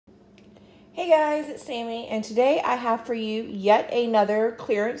Hey guys, it's Sammy, and today I have for you yet another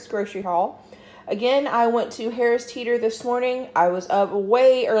clearance grocery haul. Again, I went to Harris Teeter this morning. I was up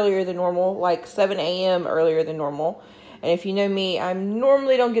way earlier than normal, like 7 a.m. earlier than normal. And if you know me, I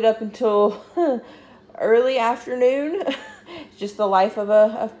normally don't get up until early afternoon. It's just the life of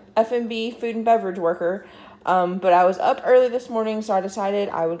a F&B, food and beverage worker. But I was up early this morning, so I decided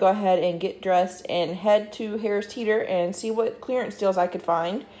I would go ahead and get dressed and head to Harris Teeter and see what clearance deals I could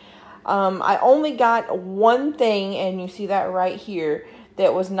find. I only got one thing, and you see that right here,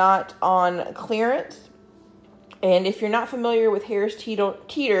 that was not on clearance. And if you're not familiar with Harris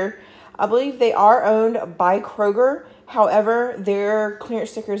Teeter, I believe they are owned by Kroger. However, their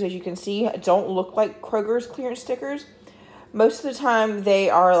clearance stickers, as you can see, don't look like Kroger's clearance stickers. Most of the time, they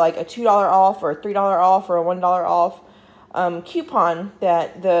are like a $2 off or a $3 off or a $1 off coupon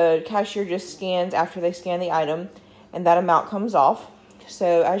that the cashier just scans after they scan the item, and that amount comes off.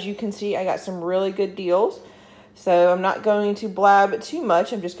 So as you can see, I got some really good deals. So I'm not going to blab too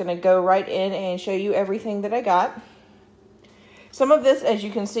much. I'm just going to go right in and show you everything that I got. Some of this, as you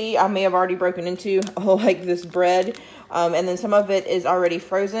can see, I may have already broken into, like this bread. And then some of it is already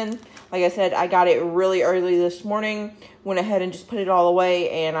frozen. Like I said, I got it really early this morning. Went ahead and just put it all away.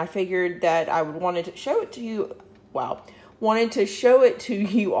 And I figured that I wanted to show it to you. Wow. Wanted to show it to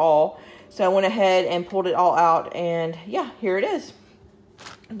you all. So I went ahead and pulled it all out. And yeah, here it is.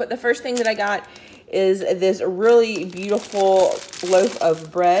 But the first thing that I got is this really beautiful loaf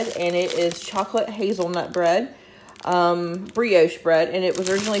of bread, and it is chocolate hazelnut bread, brioche bread, and it was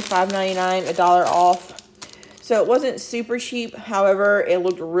originally $5.99, $1 off. So it wasn't super cheap. However, it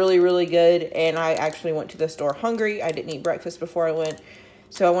looked really, really good, and I actually went to the store hungry. I didn't eat breakfast before I went,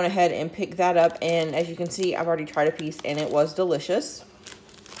 so I went ahead and picked that up, and as you can see, I've already tried a piece, and it was delicious.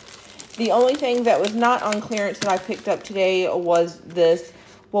 The only thing that was not on clearance that I picked up today was this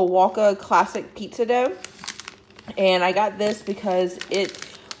Walka classic pizza dough, and I got this because it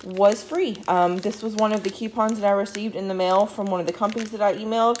was free. This was one of the coupons that I received in the mail from one of the companies that I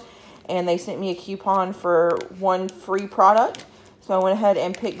emailed, and they sent me a coupon for one free product, so I went ahead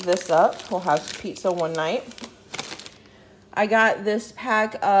and picked this up. We'll have some pizza one night. I got this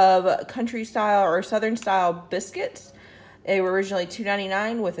pack of country style or southern style biscuits. They were originally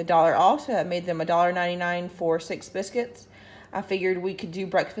 $2.99 with $1 off, so that made them $1.99 for 6 biscuits. I figured we could do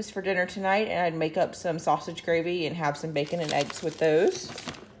breakfast for dinner tonight, and I'd make up some sausage gravy and have some bacon and eggs with those.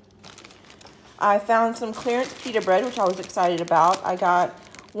 I found some clearance pita bread, which I was excited about. I got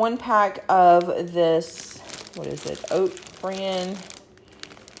one pack of this, what is it, oat bran.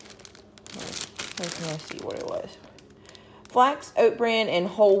 Where can I see what it was? Flax, oat bran, and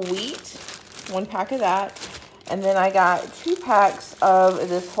whole wheat. One pack of that. And then I got 2 packs of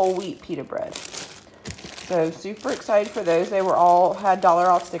this whole wheat pita bread. So super excited for those. They were all had $1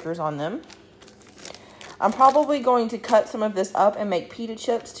 off stickers on them. I'm probably going to cut some of this up and make pita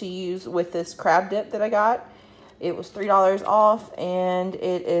chips to use with this crab dip that I got. It was $3 off, and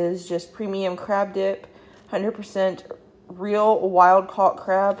it is just premium crab dip, 100% real wild caught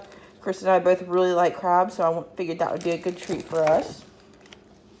crab. Chris and I both really like crab, so I figured that would be a good treat for us.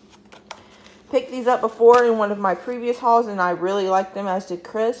 Picked these up before in one of my previous hauls, and I really liked them, as did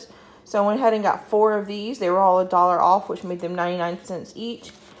Chris. So I went ahead and got 4 of these. They were all $1 off, which made them 99 cents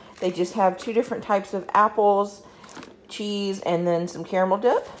each. They just have 2 different types of apples, cheese, and then some caramel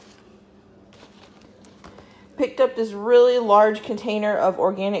dip. Picked up this really large container of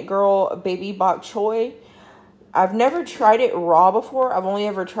Organic Girl baby bok choy. I've never tried it raw before. I've only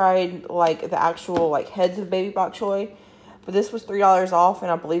ever tried like the actual like heads of baby bok choy. But this was $3 off, and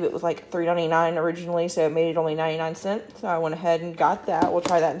I believe it was like $3.99 originally, so it made it only 99 cents. So I went ahead and got that. We'll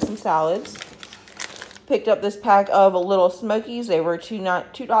try that in some salads. Picked up this pack of Little Smokies. They were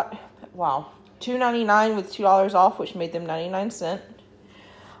 $2.99 with $2 off, which made them 99 cents.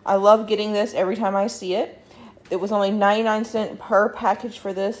 I love getting this every time I see it. It was only 99 cents per package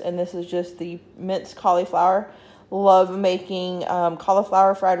for this, and this is just the minced cauliflower. Love making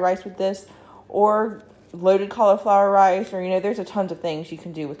cauliflower fried rice with this, or loaded cauliflower rice, or there's a tons of things you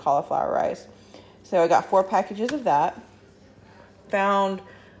can do with cauliflower rice. So I got 4 packages of that. Found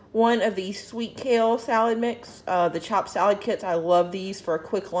one of the sweet kale salad mix, the chopped salad kits. I love these for a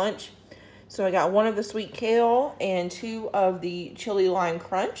quick lunch. So I got 1 of the sweet kale and 2 of the chili lime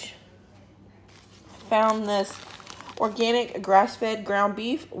crunch. Found this organic grass-fed ground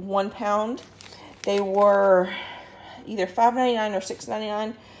beef, 1 pound. They were either $5.99 or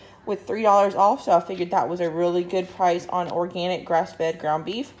 $6.99. with $3 off, so I figured that was a really good price on organic grass-fed ground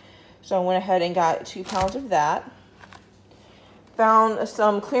beef. So I went ahead and got 2 pounds of that. Found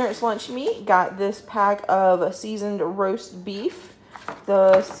some clearance lunch meat. Got this pack of seasoned roast beef.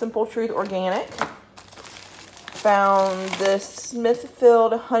 the Simple Truth Organic. Found this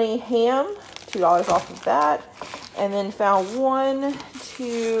Smithfield Honey Ham, $2 off of that. And then found 1,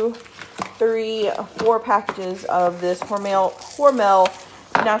 2, 3, 4 packages of this Hormel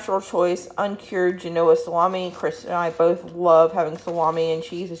Natural Choice Uncured Genoa Salami. Chris and I both love having salami and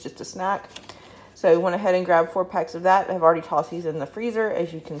cheese. It's just a snack. So I went ahead and grabbed 4 packs of that. I've already tossed these in the freezer.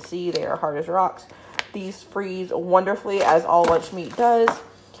 As you can see, they are hard as rocks. These freeze wonderfully, as all lunch meat does.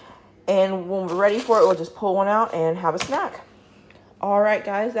 And when we're ready for it, we'll just pull one out and have a snack. All right,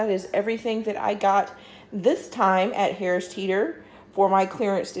 guys, that is everything that I got this time at Harris Teeter for my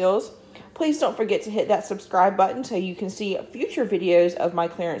clearance deals. Please don't forget to hit that subscribe button so you can see future videos of my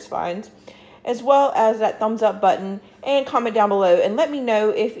clearance finds, as well as that thumbs up button, and comment down below and let me know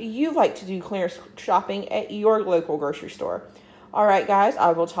if you like to do clearance shopping at your local grocery store. All right, guys,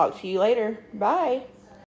 I will talk to you later. Bye.